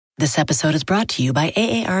This episode is brought to you by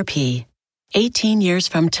AARP. 18 years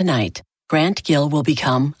from tonight, Grant Gill will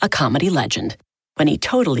become a comedy legend when he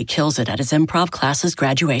totally kills it at his improv class's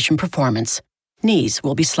graduation performance. Knees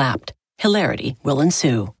will be slapped. Hilarity will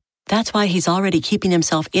ensue. That's why he's already keeping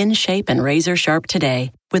himself in shape and razor sharp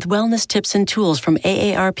today with wellness tips and tools from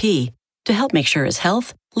AARP to help make sure his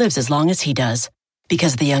health lives as long as he does.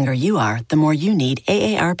 Because the younger you are, the more you need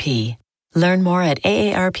AARP. Learn more at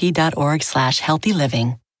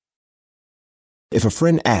aarp.org/healthyliving. If a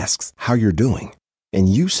friend asks how you're doing, and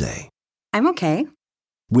you say, I'm okay.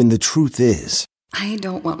 When the truth is, I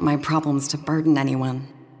don't want my problems to burden anyone.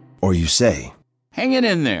 Or you say, hang it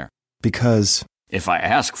in there. Because if I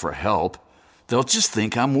ask for help, they'll just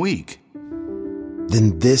think I'm weak.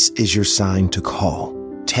 Then this is your sign to call,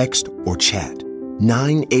 text, or chat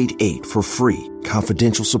 988 for free,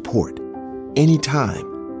 confidential support. Anytime.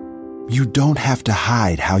 You don't have to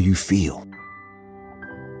hide how you feel.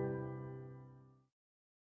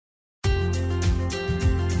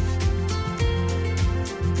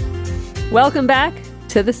 Welcome back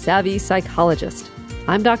to The Savvy Psychologist.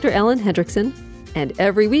 I'm Dr. Ellen Hendrickson, and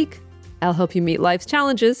every week I'll help you meet life's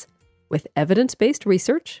challenges with evidence-based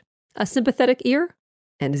research, a sympathetic ear,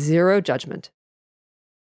 and zero judgment.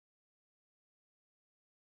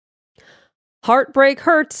 Heartbreak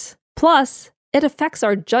hurts, plus it affects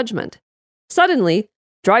our judgment. Suddenly,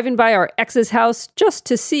 driving by our ex's house just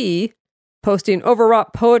to see, posting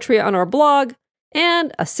overwrought poetry on our blog,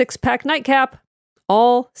 and a six-pack nightcap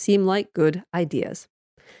all seem like good ideas.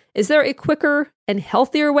 Is there a quicker and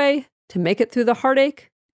healthier way to make it through the heartache?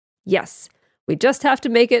 Yes, we just have to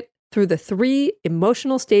make it through the 3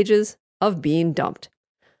 emotional stages of being dumped.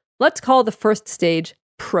 Let's call the first stage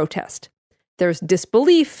protest. There's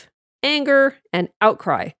disbelief, anger, and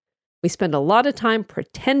outcry. We spend a lot of time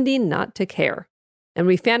pretending not to care, and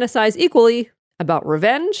we fantasize equally about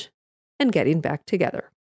revenge and getting back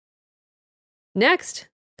together. Next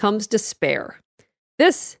comes despair.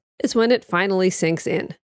 This is when it finally sinks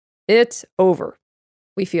in. It's over.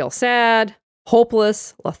 We feel sad,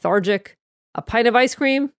 hopeless, lethargic. A pint of ice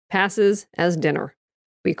cream passes as dinner.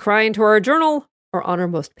 We cry into our journal or on our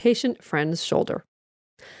most patient friend's shoulder.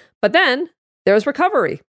 But then there's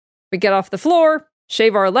recovery. We get off the floor,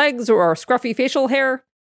 shave our legs or our scruffy facial hair,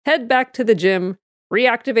 head back to the gym,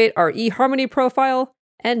 reactivate our eHarmony profile,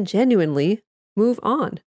 and genuinely move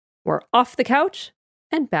on. We're off the couch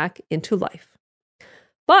and back into life.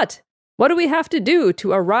 But what do we have to do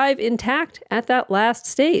to arrive intact at that last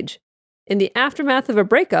stage? In the aftermath of a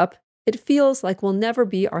breakup, it feels like we'll never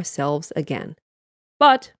be ourselves again.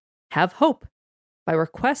 But have hope. By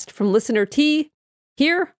request from listener T,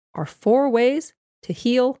 here are 4 ways to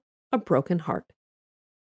heal a broken heart.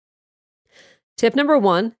 Tip number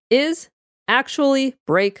 1 is actually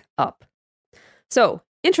break up. So,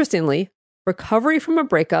 interestingly, recovery from a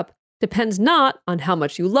breakup depends not on how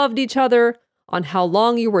much you loved each other, on how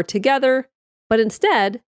long you were together, but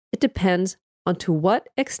instead, it depends on to what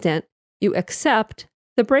extent you accept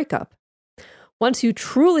the breakup. Once you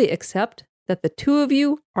truly accept that the 2 of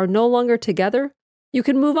you are no longer together, you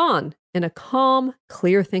can move on in a calm,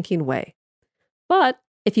 clear-thinking way. But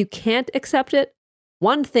if you can't accept it,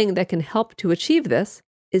 one thing that can help to achieve this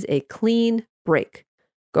is a clean break.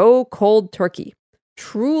 Go cold turkey.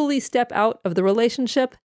 Truly step out of the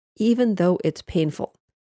relationship, even though it's painful.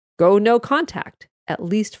 Go no contact, at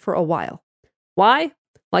least for a while. Why?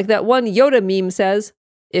 Like that one Yoda meme says,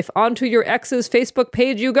 if onto your ex's Facebook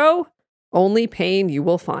page you go, only pain you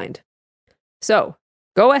will find. So,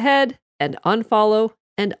 go ahead and unfollow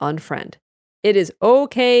and unfriend. It is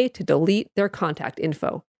okay to delete their contact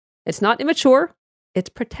info. It's not immature, it's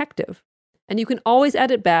protective. And you can always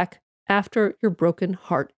add it back after your broken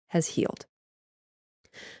heart has healed.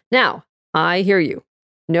 Now, I hear you.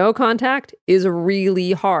 No contact is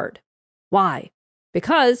really hard. Why?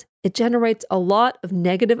 Because it generates a lot of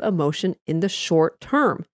negative emotion in the short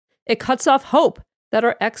term. It cuts off hope that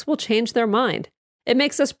our ex will change their mind. It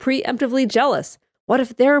makes us preemptively jealous. What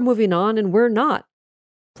if they're moving on and we're not?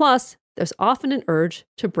 Plus, there's often an urge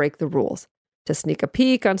to break the rules, to sneak a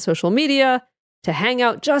peek on social media, to hang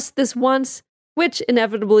out just this once, which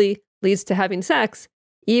inevitably leads to having sex,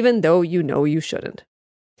 even though you know you shouldn't.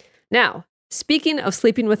 Now, speaking of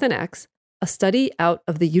sleeping with an ex, a study out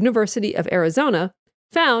of the University of Arizona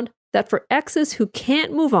found that for exes who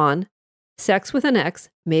can't move on, sex with an ex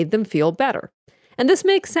made them feel better. And this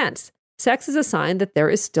makes sense. Sex is a sign that there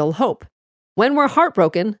is still hope. When we're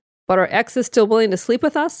heartbroken, but our ex is still willing to sleep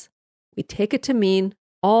with us, we take it to mean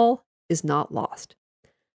all is not lost.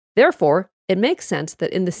 Therefore, it makes sense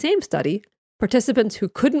that in the same study, participants who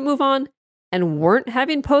couldn't move on and weren't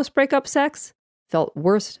having post-breakup sex felt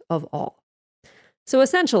worst of all. So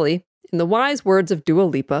essentially, in the wise words of Dua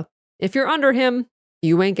Lipa, if you're under him,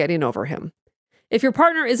 you ain't getting over him. If your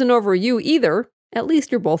partner isn't over you either, at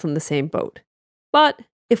least you're both in the same boat. But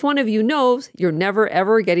if one of you knows you're never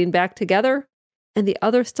ever getting back together, and the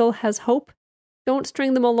other still has hope, don't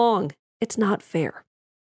string them along. It's not fair.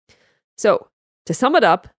 So, to sum it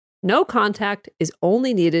up, no contact is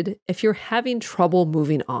only needed if you're having trouble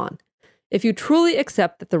moving on. If you truly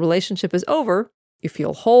accept that the relationship is over, you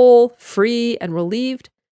feel whole, free, and relieved,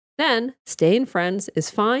 then staying friends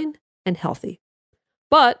is fine and healthy.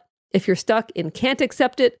 But if you're stuck in can't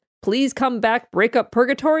accept it, please come back breakup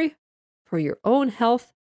purgatory, for your own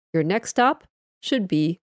health, your next stop should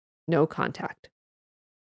be no contact.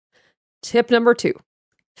 Tip number 2,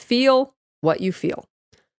 feel what you feel.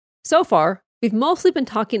 So far, we've mostly been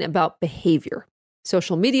talking about behavior,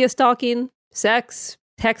 social media stalking, sex,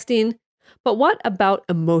 texting, but what about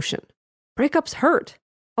emotion? Breakups hurt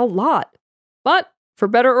a lot. But for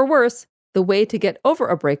better or worse, the way to get over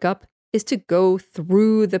a breakup is to go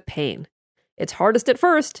through the pain. It's hardest at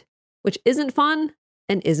first, which isn't fun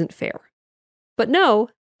and isn't fair. But know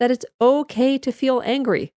that it's okay to feel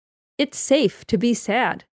angry. It's safe to be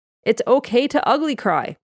sad. It's okay to ugly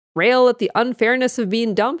cry, rail at the unfairness of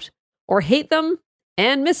being dumped, or hate them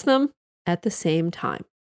and miss them at the same time.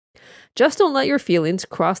 Just don't let your feelings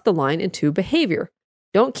cross the line into behavior.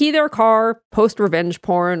 Don't key their car, post revenge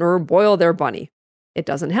porn, or boil their bunny. It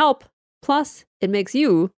doesn't help. Plus, it makes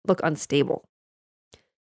you look unstable.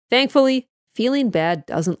 Thankfully, feeling bad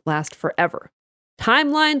doesn't last forever.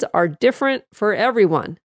 Timelines are different for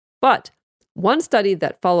everyone. But one study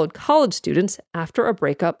that followed college students after a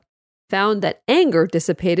breakup found that anger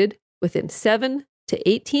dissipated within 7 to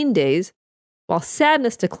 18 days, while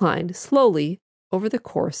sadness declined slowly over the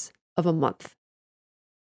course of a month.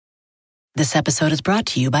 This episode is brought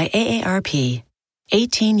to you by AARP.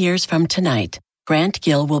 18 years from tonight, Grant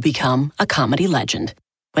Gill will become a comedy legend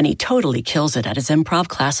when he totally kills it at his improv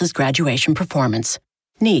class's graduation performance.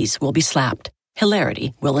 Knees will be slapped.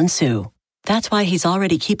 Hilarity will ensue. That's why he's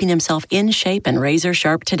already keeping himself in shape and razor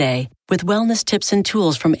sharp today with wellness tips and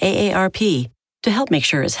tools from AARP to help make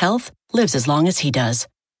sure his health lives as long as he does.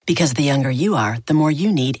 Because the younger you are, the more you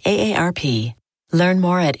need AARP. Learn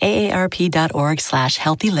more at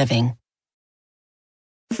aarp.org/healthyliving.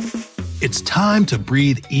 It's time to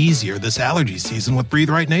breathe easier this allergy season with Breathe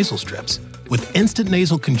Right nasal strips. With instant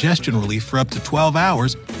nasal congestion relief for up to 12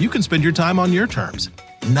 hours, you can spend your time on your terms,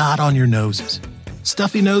 not on your noses.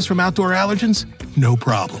 Stuffy nose from outdoor allergens? No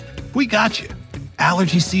problem. We got you.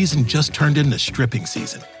 Allergy season just turned into stripping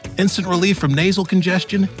season. Instant relief from nasal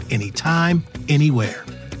congestion anytime, anywhere.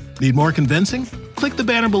 Need more convincing? Click the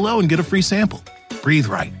banner below and get a free sample. Breathe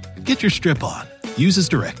Right. Get your strip on. Use as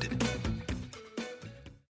directed.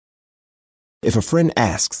 If a friend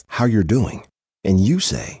asks how you're doing, and you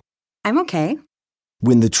say, I'm okay.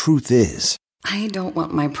 when the truth is, I don't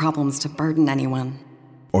want my problems to burden anyone.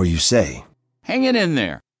 or you say, Hang it in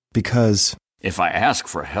there. because, If I ask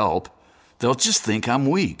for help, they'll just think I'm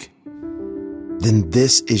weak. then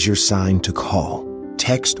this is your sign to call,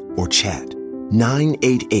 text, or chat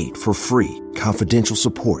 988 for free, confidential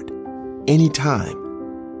support. Anytime.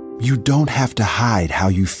 You don't have to hide how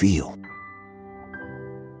you feel.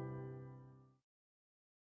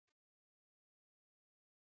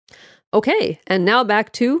 Okay, and now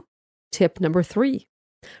back to tip number 3.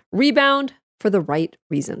 Rebound for the right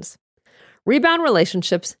reasons. Rebound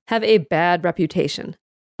relationships have a bad reputation,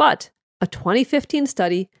 but a 2015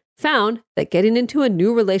 study found that getting into a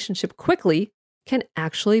new relationship quickly can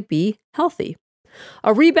actually be healthy.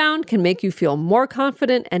 A rebound can make you feel more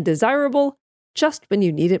confident and desirable just when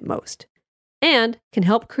you need it most, and can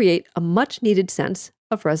help create a much-needed sense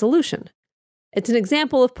of resolution. It's an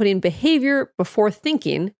example of putting behavior before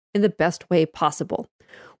thinking in the best way possible.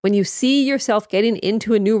 When you see yourself getting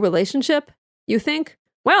into a new relationship, you think,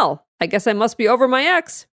 well, I guess I must be over my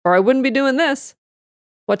ex, or I wouldn't be doing this.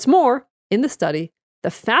 What's more, in the study,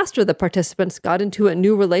 the faster the participants got into a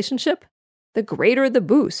new relationship, the greater the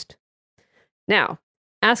boost. Now,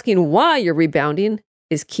 asking why you're rebounding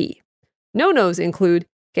is key. No-nos include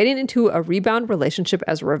getting into a rebound relationship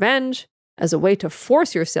as revenge, as a way to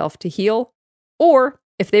force yourself to heal, or,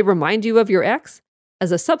 if they remind you of your ex,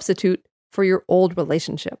 as a substitute for your old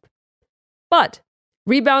relationship. But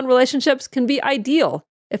rebound relationships can be ideal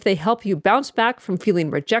if they help you bounce back from feeling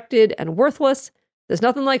rejected and worthless. There's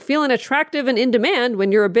nothing like feeling attractive and in demand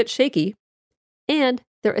when you're a bit shaky. And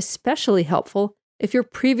they're especially helpful if your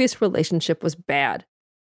previous relationship was bad.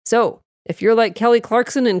 So, if you're like Kelly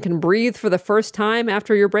Clarkson and can breathe for the first time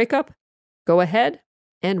after your breakup, go ahead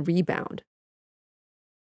and rebound.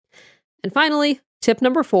 And finally, Tip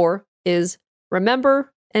number 4 is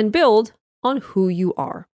remember and build on who you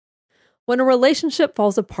are. When a relationship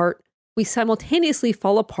falls apart, we simultaneously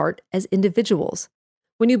fall apart as individuals.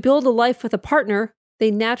 When you build a life with a partner,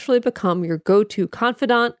 they naturally become your go-to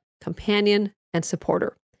confidant, companion, and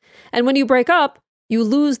supporter. And when you break up, you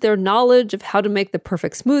lose their knowledge of how to make the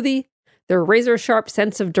perfect smoothie, their razor-sharp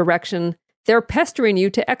sense of direction, their pestering you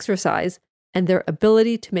to exercise, and their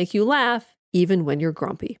ability to make you laugh even when you're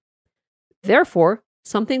grumpy. Therefore,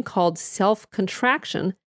 something called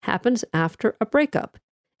self-contraction happens after a breakup.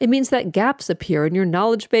 It means that gaps appear in your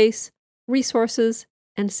knowledge base, resources,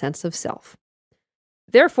 and sense of self.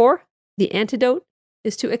 Therefore, the antidote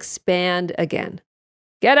is to expand again.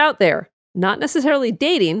 Get out there, not necessarily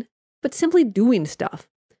dating, but simply doing stuff.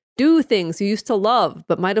 Do things you used to love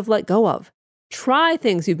but might have let go of. Try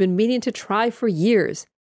things you've been meaning to try for years.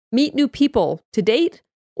 Meet new people to date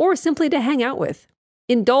or simply to hang out with.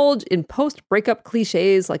 Indulge in post-breakup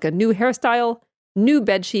cliches like a new hairstyle, new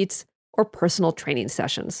bed sheets, or personal training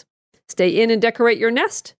sessions. Stay in and decorate your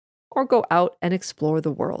nest, or go out and explore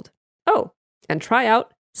the world. Oh, and try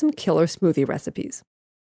out some killer smoothie recipes.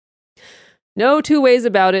 No two ways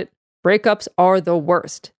about it. Breakups are the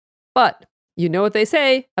worst. But you know what they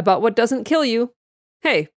say about what doesn't kill you.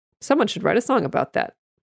 Hey, someone should write a song about that.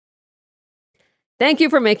 Thank you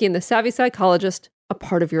for making The Savvy Psychologist a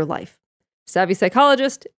part of your life. Savvy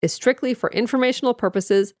Psychologist is strictly for informational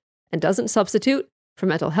purposes and doesn't substitute for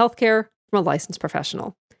mental health care from a licensed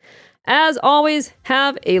professional. As always,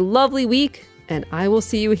 have a lovely week, and I will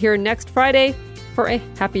see you here next Friday for a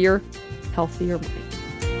happier, healthier mind.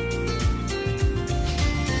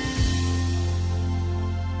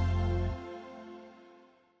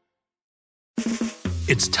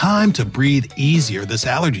 It's time to breathe easier this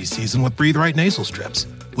allergy season with Breathe Right nasal strips.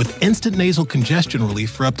 With instant nasal congestion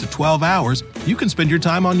relief for up to 12 hours, you can spend your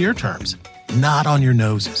time on your terms, not on your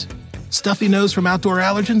noses. Stuffy nose from outdoor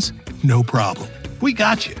allergens? No problem. We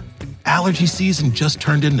got you. Allergy season just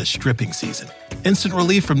turned into stripping season. Instant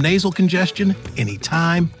relief from nasal congestion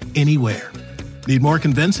anytime, anywhere. Need more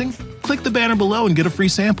convincing? Click the banner below and get a free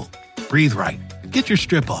sample. Breathe Right. Get your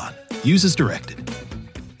strip on. Use as directed.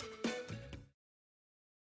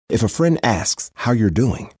 If a friend asks how you're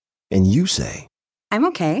doing, and you say, I'm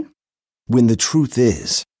okay. when the truth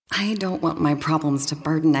is, I don't want my problems to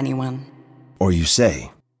burden anyone. or you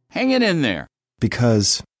say, Hang it in there.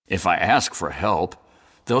 because, If I ask for help,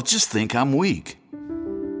 they'll just think I'm weak.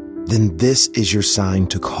 then this is your sign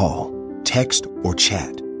to call, text, or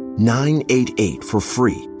chat 988 for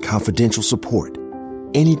free, confidential support.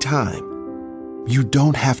 Anytime. You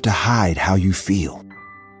don't have to hide how you feel.